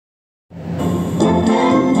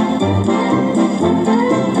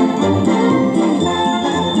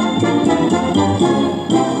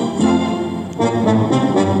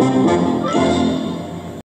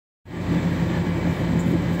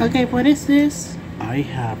what is this? I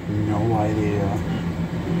have no idea.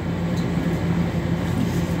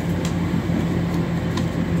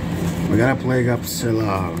 We gotta play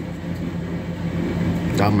Godzilla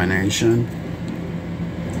Domination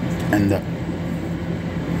and the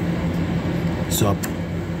sup.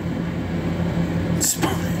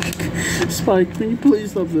 Spike me,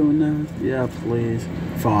 please stop doing that. Yeah, please.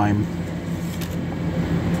 Fine.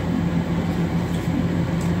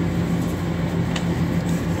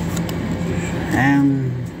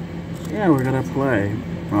 And yeah, we're gonna play.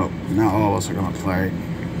 Well, not all of us are gonna play.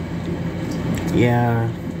 Yeah,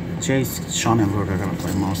 Chase, Shawn, and Luke are gonna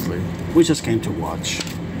play mostly. We just came to watch.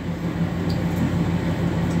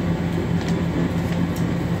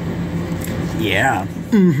 Yeah,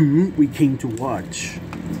 we came to watch.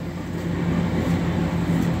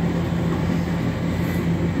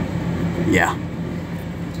 Yeah.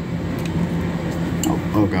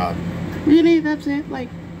 Oh God. Really? That's it? Like,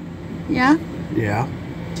 yeah? Yeah.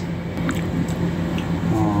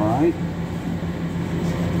 Alright.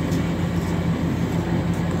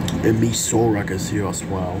 And me Solrock is here as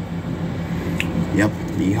well. Yep,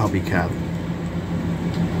 me Hoppycat.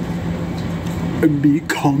 And me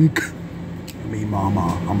Konk. Me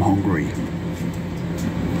Mama, I'm hungry.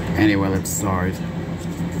 Anyway, let's start.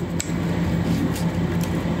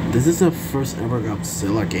 This is the first ever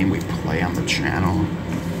Godzilla game we play on the channel.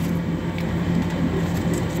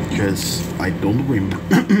 Because I don't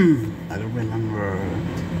remember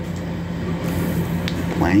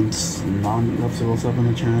playing non-Godzilla stuff on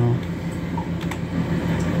the channel.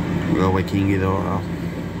 Well, with King Ghidorah.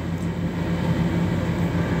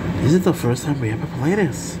 This is the first time we ever play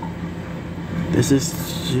this. This is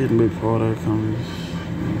shit before that comes.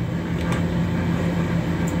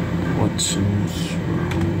 Watching.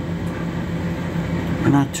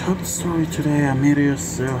 And I told the story today. Amelia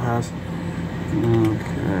still has.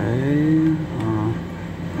 Okay.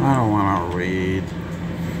 I don't want to read.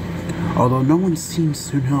 Although no one seems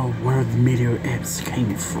to know where the meteor apes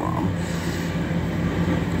came from,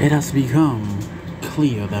 it has become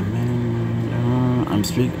clear that I'm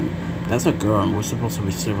speaking. That's a girl, and we're supposed to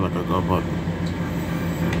receive like a girl, but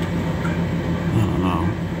I don't know.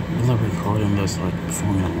 Is like recording this like 4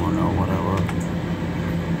 in the morning or whatever.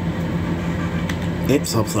 It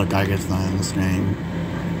sucks like Geiger's not in this game.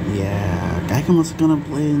 Yeah, Geiger was gonna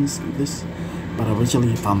play in this, but originally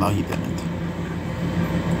he found out he didn't.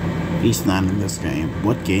 He's not in this game.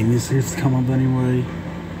 What game is this come up anyway?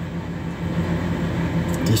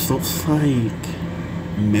 This looks like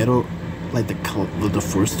middle, like the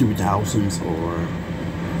first 2000s or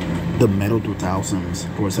the middle 2000s.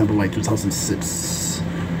 For example, like 2006,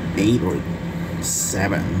 8 or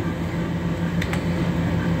 7,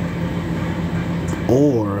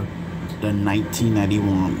 or the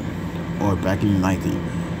 1991 or back in the 19.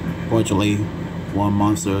 Fortunately, one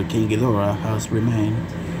monster, King Ghidorah, has remained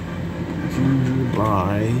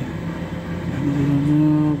by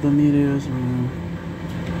the meteors.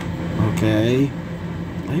 Okay,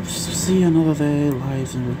 let's see another day.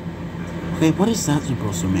 Lives. Okay, what is that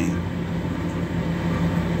supposed to mean?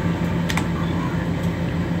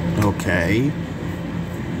 Okay.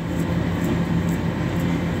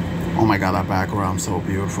 Oh my God, that background's so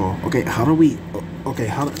beautiful. Okay, how do we? Okay,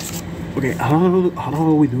 how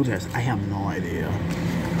do we do this? I have no idea.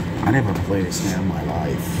 I never played this game in my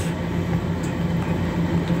life.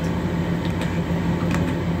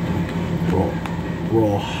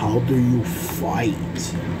 Bro, how do you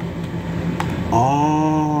fight?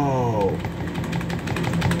 Oh.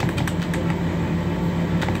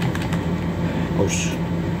 Oh sh.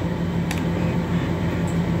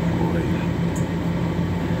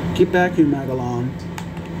 Get back here, Megalon.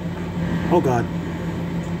 Oh God.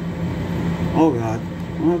 Oh God.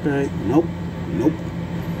 Okay. Nope. Nope.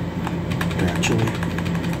 Actually,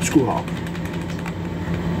 screw off.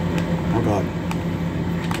 Oh God.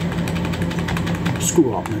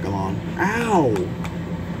 Screw off, Megalon. Ow!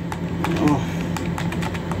 Oh.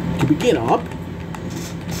 Can we get up?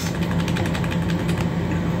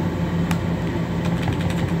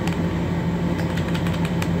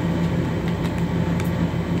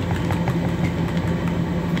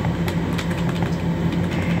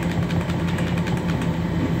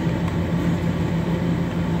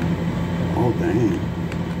 Oh, dang.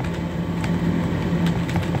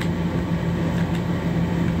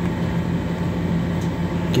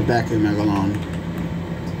 Get back here, Megalon.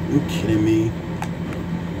 You kidding me?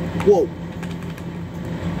 Whoa!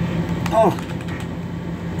 Oh!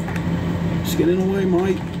 Just get in the way,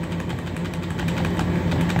 Mike.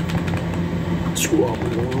 Screw up,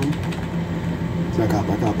 Megalon. Back up,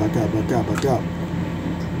 back up, back up, back up, back up.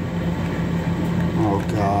 Oh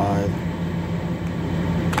god.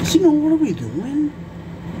 Does she know what are we doing?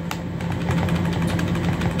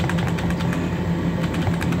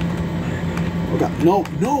 Oh god. No,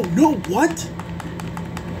 no, no, what?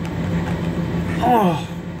 Oh.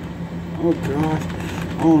 Oh god.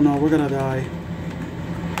 Oh no, we're gonna die.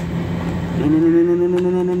 No, no, no, no, no, no, no,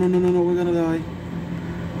 no, no, no, no, no, no, we're gonna die.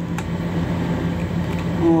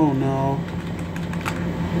 Oh no.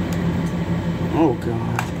 Oh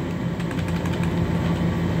god.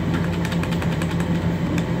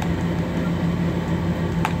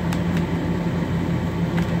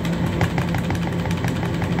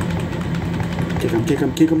 Kick him, kick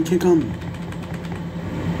him, kick him, kick him.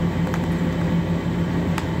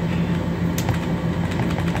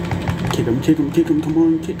 Kick him, kick him, kick him, come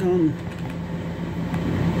on, kick him.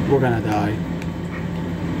 We're gonna die.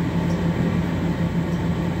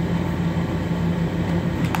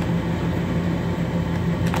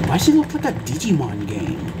 Why does he look like a Digimon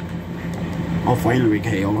game? Oh, finally we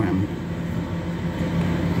KO him.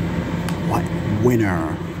 What?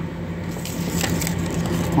 Winner.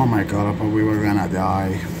 Oh my god, I thought we were gonna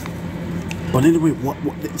die. But anyway, what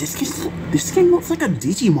this game looks like a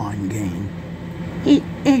Digimon game.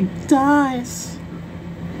 It does.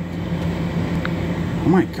 Oh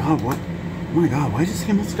my god, what? Oh my god, why does this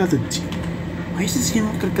game look like why does this game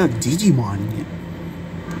look like a Digimon game?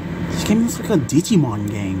 This game looks like a Digimon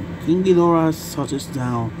game. King Ghidorah touches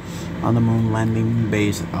down on the moon landing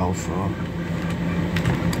base Alpha.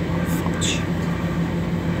 Fudge.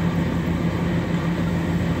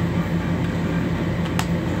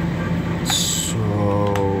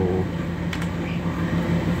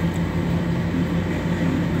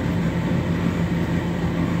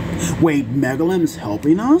 Wait, Megalon's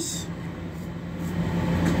helping us?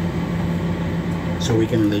 So we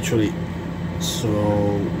can literally... So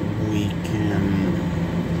we can...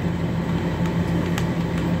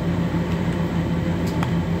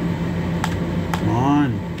 Come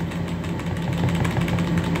on.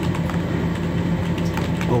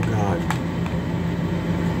 Oh god.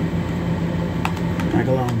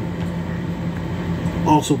 Megalon.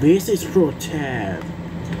 Also, this is protect.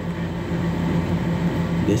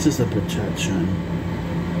 This is the protection.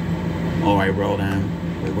 Oh, I rolled him.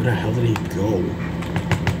 Wait, where the hell did he go?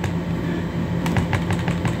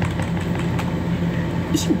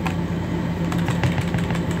 Is he...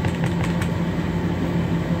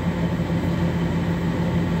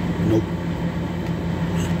 Nope.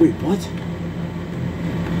 Wait, what?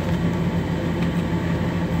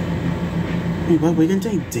 Wait, what? We can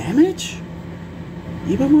take damage?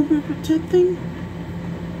 Even when we're protecting?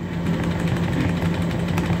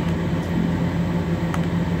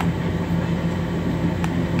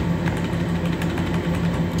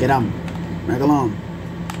 Get him, Megalon.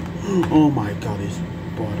 Oh my god, his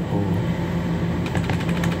butthole.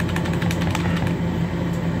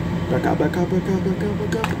 Back up, back up, back up, back up,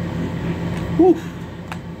 back up. Woo.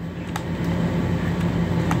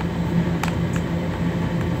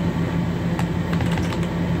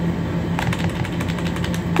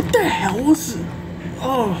 What the hell was it?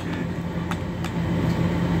 Oh.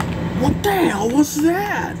 What the hell was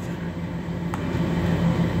that?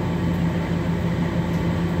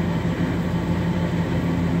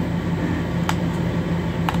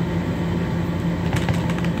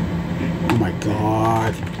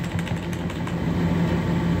 God.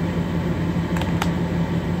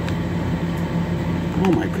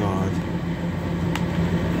 Oh my god.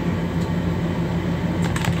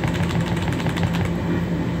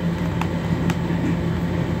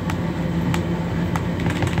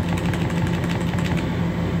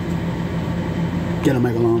 Get him,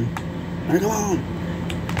 Megalon. Megalon!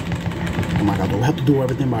 Oh my god, do we have to do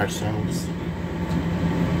everything by ourselves?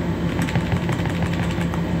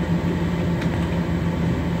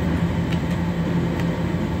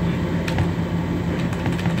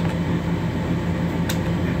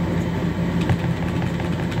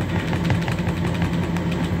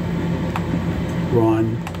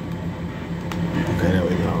 Run. Okay, there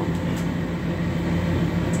we go.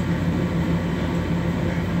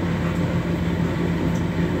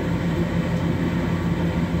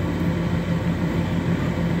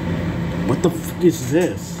 What the fuck is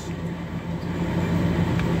this?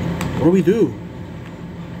 What do we do?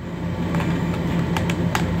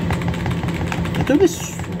 Are there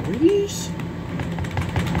destroy these?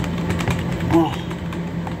 Oh.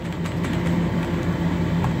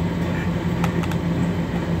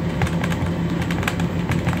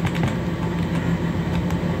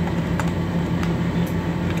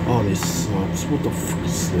 Oh, this sucks. What the fuck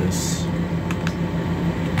is this?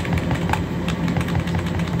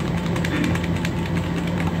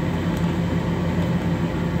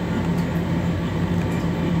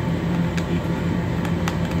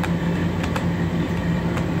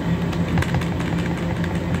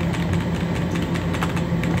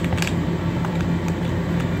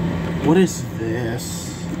 What is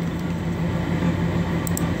this?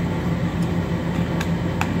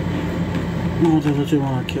 No, they legit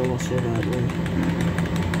want to kill us so badly.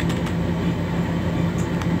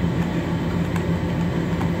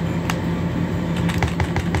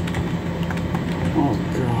 Oh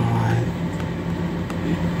god.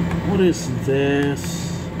 What is this?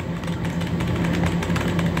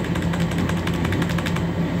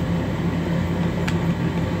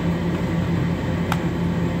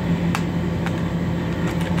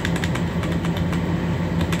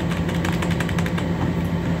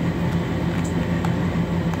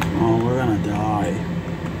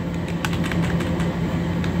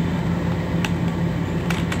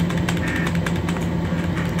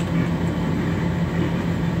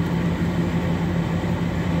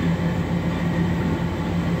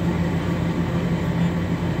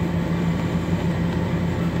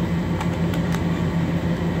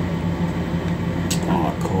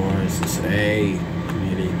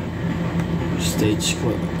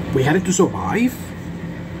 We had it to survive?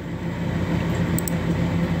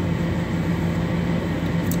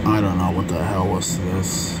 I don't know what the hell was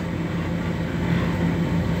this.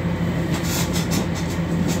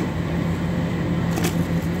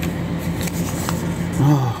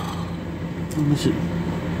 Oh,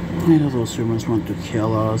 why do those humans want to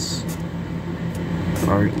kill us?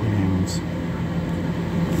 Earthlings.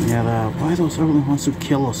 Yeah, why those earthlings want to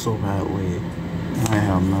kill us so badly? I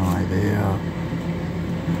have no idea.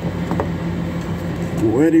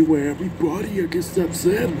 Well, anyway, everybody, I guess that's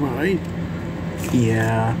it, right?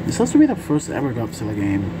 Yeah, this has to be the first ever Godzilla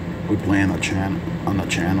game we play on the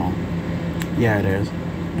channel. Yeah, it is.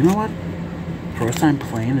 You know what? First time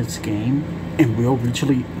playing this game, and we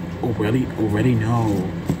originally already know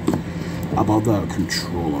about the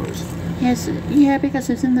controllers. Yes, yeah, because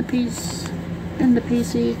it's in the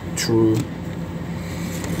PC. True.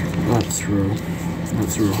 That's true.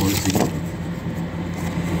 That's true, Horsea.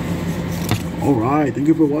 Alright, thank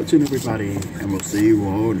you for watching, everybody, and we'll see you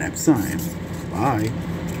all next time. Bye.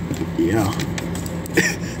 Yeah.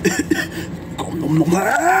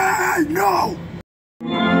 No!